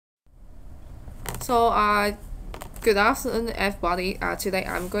So, good afternoon, everybody. Today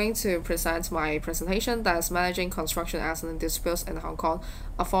I'm going to present my presentation that's Managing Construction Accident Disputes in Hong Kong,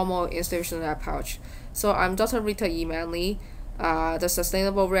 a formal institutional approach. So I'm Dr. Rita Yi Man, the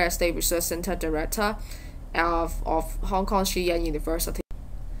Sustainable Real Estate Research Center Director of Hong Kong Xi'an University.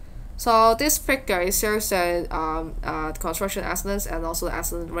 So this figure shows the construction accidents and also the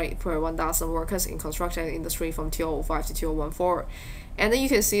accident rate per 1,000 workers in construction industry from 2005 to 2014. And then you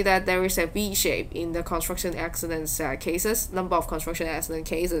can see that there is a V shape in the construction accidents cases, number of construction accident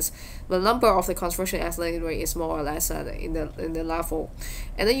cases. The number of the construction accident rate is more or less in the level.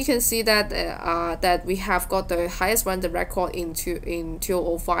 And then you can see that that we have got the highest one, the record in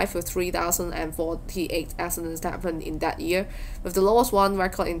 2005 with 3,048 accidents that happened in that year, with the lowest one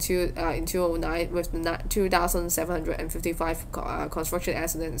record in 2009 with 2,755 construction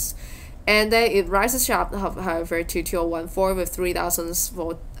accidents. And then it rises sharp, however, to 2014 with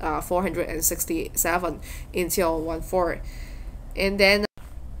 3,467 in 2014. And then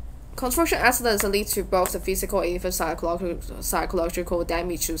construction accidents lead to both the physical and even psychological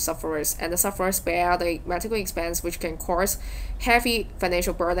damage to sufferers, and the sufferers bear the medical expense, which can cause heavy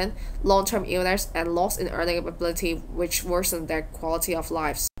financial burden, long-term illness, and loss in earning ability, which worsen their quality of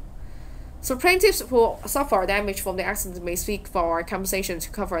lives. So plaintiffs who suffer damage from the accident may seek for compensation to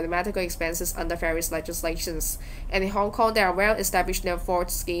cover the medical expenses under various legislations. And in Hong Kong, there are well-established no-fault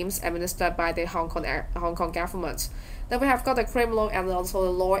schemes administered by the Hong Kong government. Then we have got the criminal and also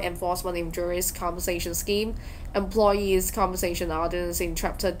the law enforcement injuries compensation scheme, employees compensation ordinance in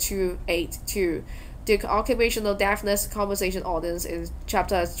Chapter 282. The occupational deafness compensation ordinance in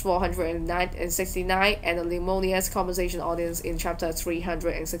Chapter 469, and the pneumonia's compensation ordinance in Chapter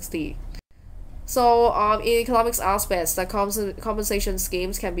 360. So, in economics aspects, the compensation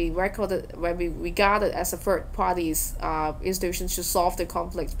schemes can be regarded as a third parties institutions to solve the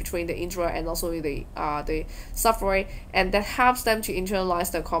conflict between the injurer and also the sufferer, and that helps them to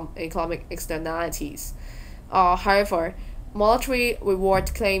internalize the economic externalities. However, monetary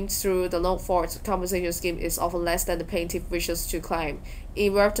reward claimed through the no-fault compensation scheme is often less than the plaintiff wishes to claim.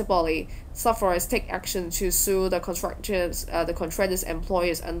 Inevitably, sufferers take action to sue the contractor's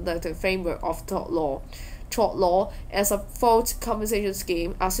employers under the framework of tort law. Tort law, as a fault compensation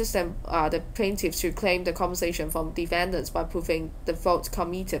scheme, assists the plaintiffs to claim the compensation from defendants by proving the fault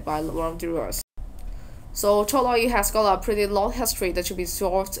committed by wrongdoers. So tort law has got a pretty long history that should be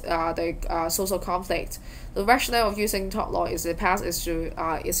solved the social conflict. The rationale of using tort law is the past is to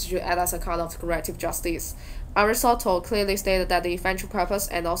act as a kind of corrective justice. Aristotle clearly stated that the eventual purpose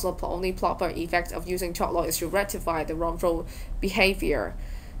and also only proper effect of using tort law is to rectify the wrongful behavior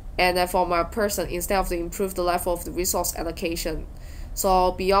and from a person instead of to improve the level of the resource allocation.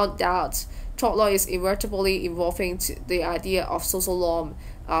 So beyond that, tort law is inevitably involving the idea of social norm,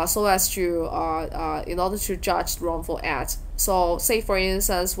 so as to in order to judge wrongful acts. So say for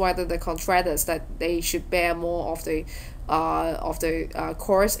instance whether the contractors that they should bear more of the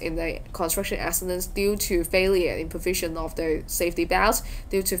cost in the construction accidents due to failure in provision of the safety belts,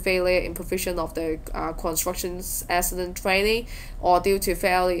 due to failure in provision of the construction accident training, or due to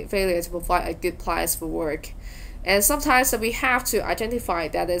failure to provide a good price for work. And sometimes we have to identify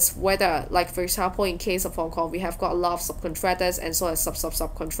that is whether, like for example, in case of Hong Kong, we have got a lot of subcontractors and so as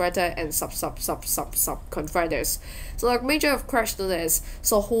subcontractor and subcontractors. So the major question is,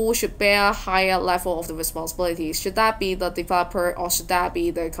 so who should bear higher level of the responsibility? Should that be the developer, or should that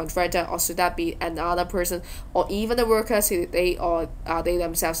be the contractor, or should that be another person, or even the workers they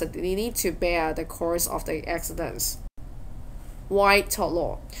themselves that they need to bear the cost of the accidents? Why tort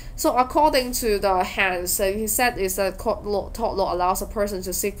law? So according to the Hans, he said is that tort law allows a person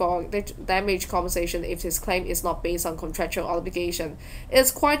to seek for damage compensation if his claim is not based on contractual obligation.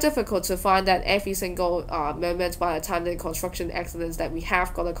 It's quite difficult to find that every single moment by the time the construction accidents that we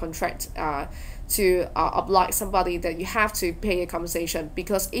have got a contract to oblige somebody that you have to pay a compensation,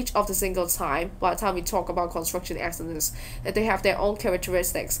 because each of the single time by the time we talk about construction accidents that they have their own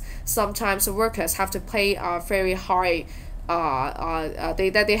characteristics. Sometimes the workers have to pay a very high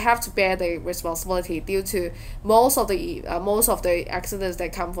they have to bear the responsibility due to most of the accidents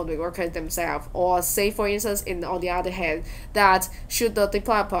that come from the workers themselves, or say for instance on the other hand that should the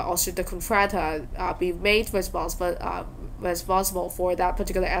developer or should the contractor be made responsible for that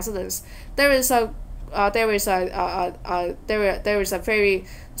particular accidents, there is a very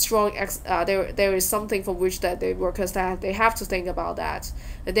strong there is something for which that the workers that they have to think about that.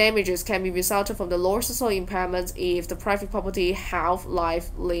 The damages can be resulted from the losses or impairments if the private property, health, life,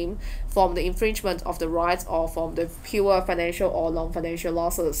 limb, from the infringement of the rights, or from the pure financial or non-financial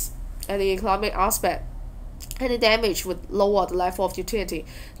losses. And the economic aspect, Any damage would lower the level of utility,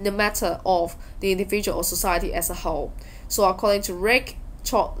 no matter of the individual or society as a whole. So according to Rick,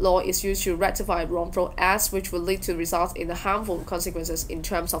 tort law is used to rectify wrongful acts which will lead to results in the harmful consequences in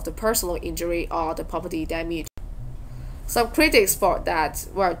terms of the personal injury or the property damage. Some critics thought that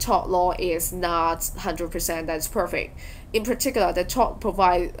tort law is not 100% that is perfect. In particular, the tort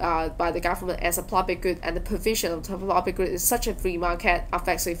provided by the government as a public good and the provision of the public good in such a free market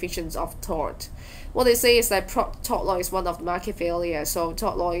affects the efficiency of tort. What they say is that tort law is one of the market failure, so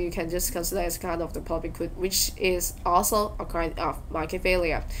tort law you can just consider as kind of the public good, which is also a kind of market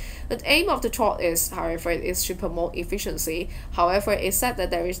failure. The aim of the tort is, however, is to promote efficiency. However, it's said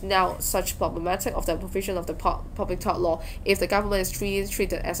that there is now such problematic of the provision of the public tort law if the government is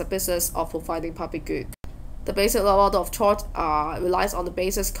treated as a business of providing public good. The basic model of tort relies on the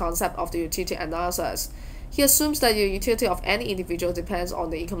basic concept of the utility analysis. He assumes that the utility of any individual depends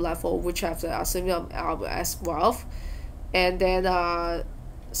on the income level, which have the assumption as wealth, and then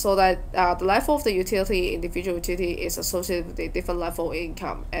so that the level of the utility, individual utility, is associated with a different level of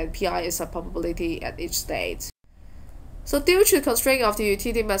income, and PI is a probability at each stage. So due to the constraint of the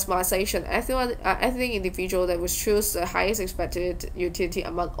utility maximization, any individual that would choose the highest expected utility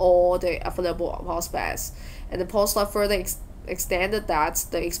among all the available prospects, and the postulate further extended that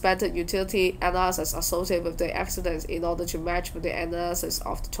the expected utility analysis associated with the accidents in order to match with the analysis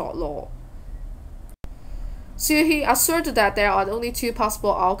of the tort law. So he asserted that there are only two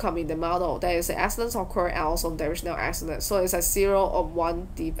possible outcomes in the model. There is an accident occur and also there is no accident. So it's a 0 or 1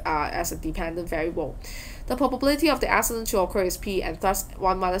 as a dependent variable. The probability of the accident to occur is P, and thus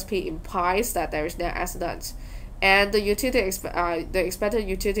 1 minus P implies that there is no accident. And the expected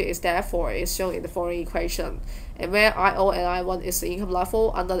utility is therefore shown in the following equation, and where I0 and I1 is the income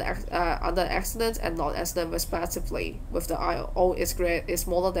level under the accident and non-accident respectively, with the I0 is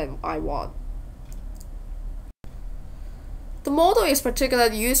smaller than I1. The model is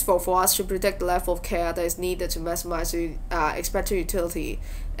particularly useful for us to predict the level of care that is needed to maximize the expected utility,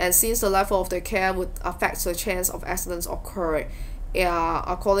 and since the level of the care would affect the chance of accidents occur,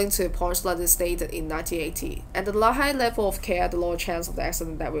 according to postulate stated in 1980, and the high level of care, the lower chance of the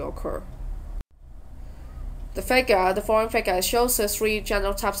accident that will occur. The following figure shows the three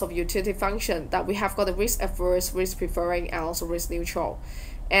general types of utility function that we have got: the risk averse, risk preferring, and also risk neutral.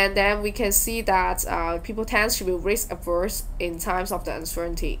 And then we can see that people tend to be risk averse in times of the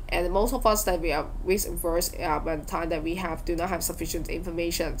uncertainty, and most of us that we are risk averse when the time that we do not have sufficient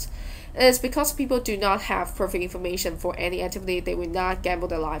information. And it's because people do not have perfect information for any activity. They will not gamble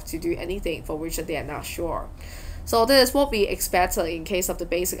their life to do anything for which they are not sure. So this is what we expect in case of the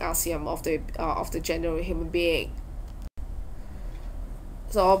basic axiom of the general human being.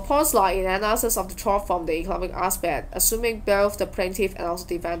 So postulate in analysis of the tort from the economic aspect, assuming both the plaintiff and also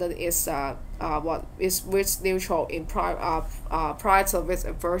defendant is risk neutral in prior to risk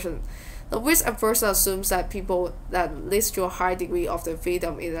aversion. The risk aversion assumes that people that leads to a high degree of the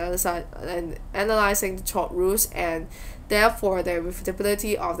freedom in analyzing the tort rules, and therefore the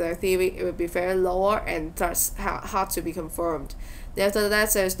refutability of their theory will be very lower and thus hard to be confirmed.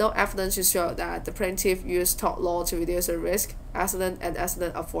 Nevertheless, there is no evidence to show that the plaintiff used tort law to reduce the risk, accident, and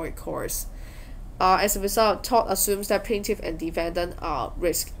accident avoid course. As a result, tort assumes that plaintiff and defendant are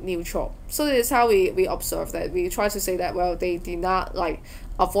risk neutral. So this is how we observe that. We try to say that, well, they did not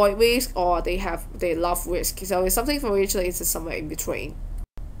avoid risk, or they love risk. So it's something for which it's somewhere in between.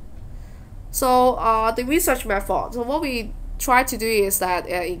 So the research method. So what we try to do is that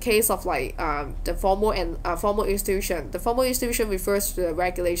in case of the formal and formal institution, the formal institution refers to the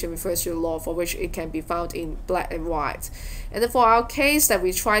regulation, refers to the law for which it can be found in black and white. And then for our case, that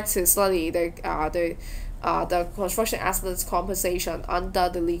we try to study the construction accidents compensation under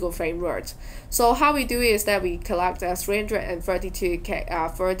the legal framework. So how we do is that we collect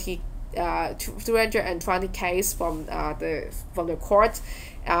 320 case from the court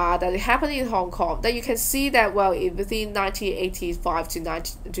that happened in Hong Kong. That you can see that within 1985 to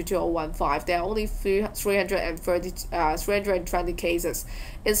 2015, there are only 320 cases,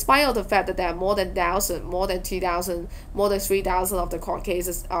 in spite of the fact that there are more than 1,000, more than 2,000, more than 3,000 of the court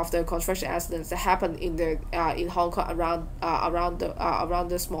cases of the construction accidents that happened in Hong Kong around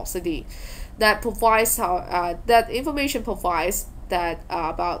the small city. That provides that information provides that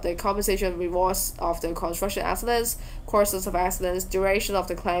about the compensation rewards of the construction accidents, causes of accidents, duration of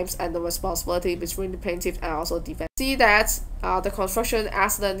the claims, and the responsibility between the plaintiff and also defendant. See that the construction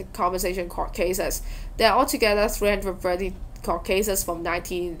accident compensation court cases, there are altogether 330 court cases from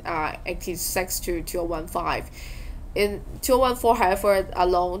 1986 to 2015. In 2014, however,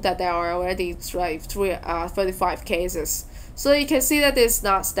 alone, that there are already 35 cases. So you can see that it's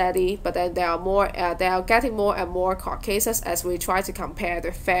not steady, but then there are getting more and more court cases as we try to compare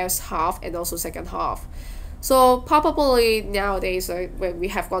the first half and also second half. So probably nowadays when we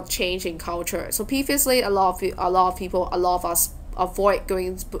have got change in culture. So previously a lot of us avoid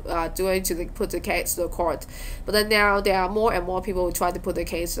going to put the case to the court, but then now there are more and more people who try to put the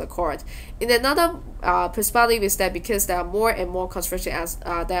case to the court. In another perspective is that because there are more and more construction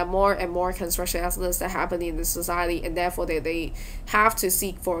accidents that happen in the society, and therefore they have to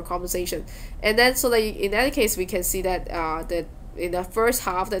seek for compensation. And then so that in any case we can see that that in the first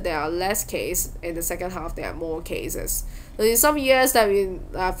half that there are less cases, in the second half there are more cases. So in some years that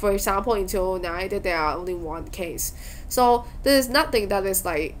for example in 2009 that there are only one case. So there is nothing that is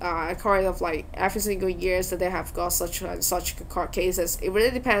like according of like every single years that they have got such court cases. It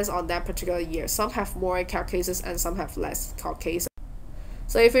really depends on that particular year. Some have more court cases and some have less court cases.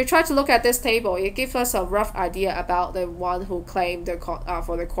 So if we try to look at this table, it gives us a rough idea about the one who claimed the court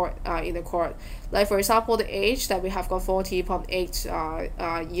for the court in the court. Like for example, the age that we have got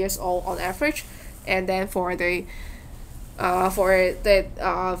 40.8 years old on average, and then for the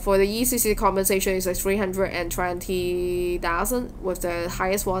ECC compensation is like 320,000, with the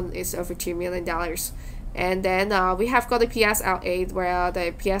highest one is over $2 million. And then we have got the PSLA, where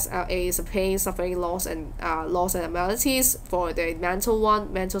the PSLA is a pain, suffering, loss and amenities. For the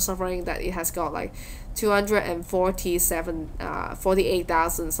mental suffering, that it has got like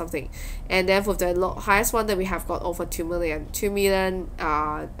 48,000 something. And then for the highest one that we have got over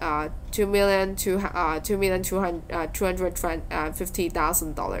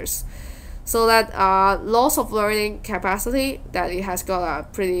 2,250,000 dollars. So that loss of learning capacity, that it has got a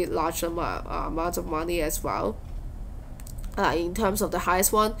pretty large amount of money as well. In terms of the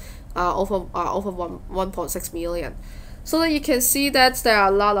highest one, over 1.6 million. So that you can see that there are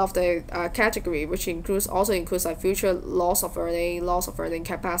a lot of the category, which includes like future loss of earning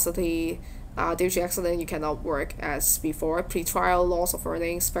capacity. Due to accident you cannot work as before, pre-trial loss of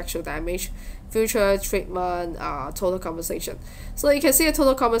earnings, spectral damage, future treatment, total compensation. So you can see the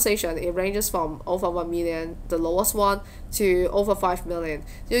total compensation, it ranges from over 1 million, the lowest one, to over 5 million.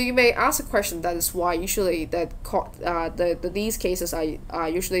 So you may ask a question, that is why usually these cases are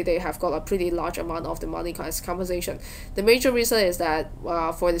usually they have got a pretty large amount of the money as compensation. The major reason is that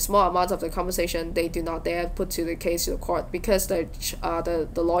for the small amount of the compensation, they do not dare put to the case to the court, because the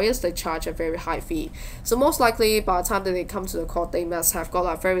lawyers, they charge a very high fee. So most likely by the time that they come to the court, they must have got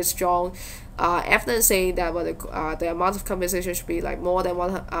a very strong evidence saying that the amount of compensation should be like more than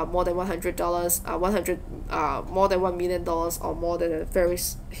 $100, more than $1 million, or more than a very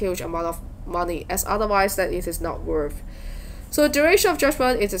huge amount of money, as otherwise that it is not worth. So the duration of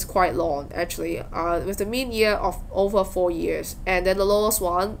judgment, it is quite long actually, with the mean year of over 4 years, and then the lowest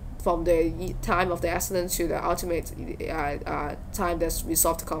one from the time of the accident to the ultimate time that's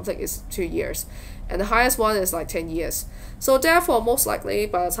resolved the conflict is 2 years, and the highest one is like 10 years. So therefore, most likely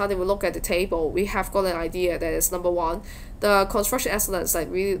by the time we look at the table, we have got an idea that is, number one, the construction accidents like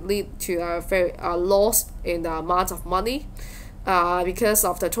really lead to a very loss in the amount of money. Because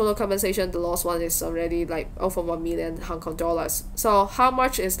of the total compensation, the lost one is already like over 1 million Hong Kong dollars. So how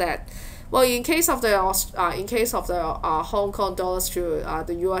much is that? Well, in case of the Hong Kong dollars to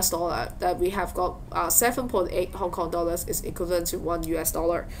the US dollar, that we have got 7.8 Hong Kong dollars is equivalent to $1 US.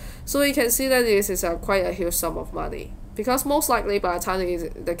 So you can see that this is quite a huge sum of money. Because most likely by the time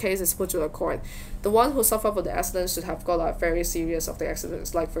the case is put to the court, the one who suffered from the accident should have got a very serious of the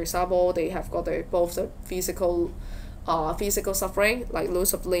accidents. Like for example, they have got both the physical suffering, like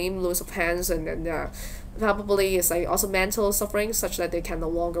loss of limb, loss of hands, and then probably is like also mental suffering, such that they can no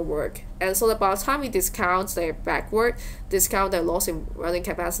longer work. And so that by the time we discount their backward, discount their loss in earning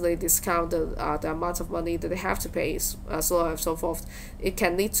capacity, discount the amount of money that they have to pay, so on and so forth, it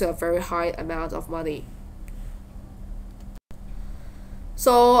can lead to a very high amount of money.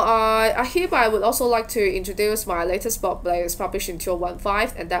 So hereby I would also like to introduce my latest book that is published in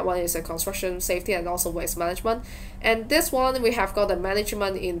 2015, and that one is a construction safety and also waste management. And this one we have got the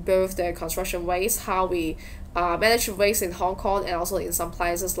management in both the construction waste, how we manage waste in Hong Kong and also in some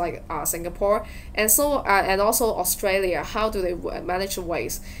places like Singapore, and also Australia, how do they manage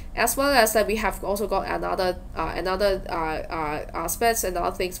waste, as well as that we have also got another aspects and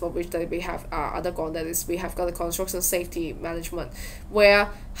other things for which that we have undergone, that is we have got the construction safety management, where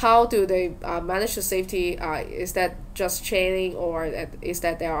how do they manage the safety, is that just training, or is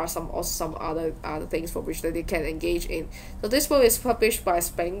that there are some other things for which that they can engage in. So this book is published by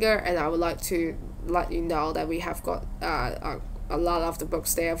Springer, and I would like to let you know that we have got a lot of the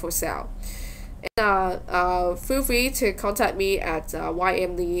books there for sale. And feel free to contact me at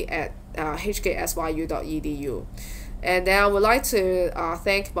ymlee@hksyu.edu. And then I would like to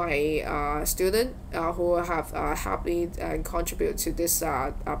thank my student who have helped me and contribute to this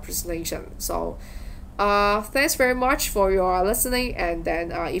presentation. So thanks very much for your listening, and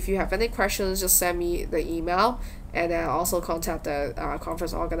then if you have any questions, just send me the email, and then also contact the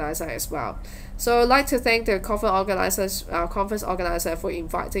conference organizer as well. So I'd like to thank the conference organizer for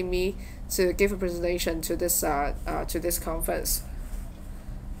inviting me to give a presentation to this conference.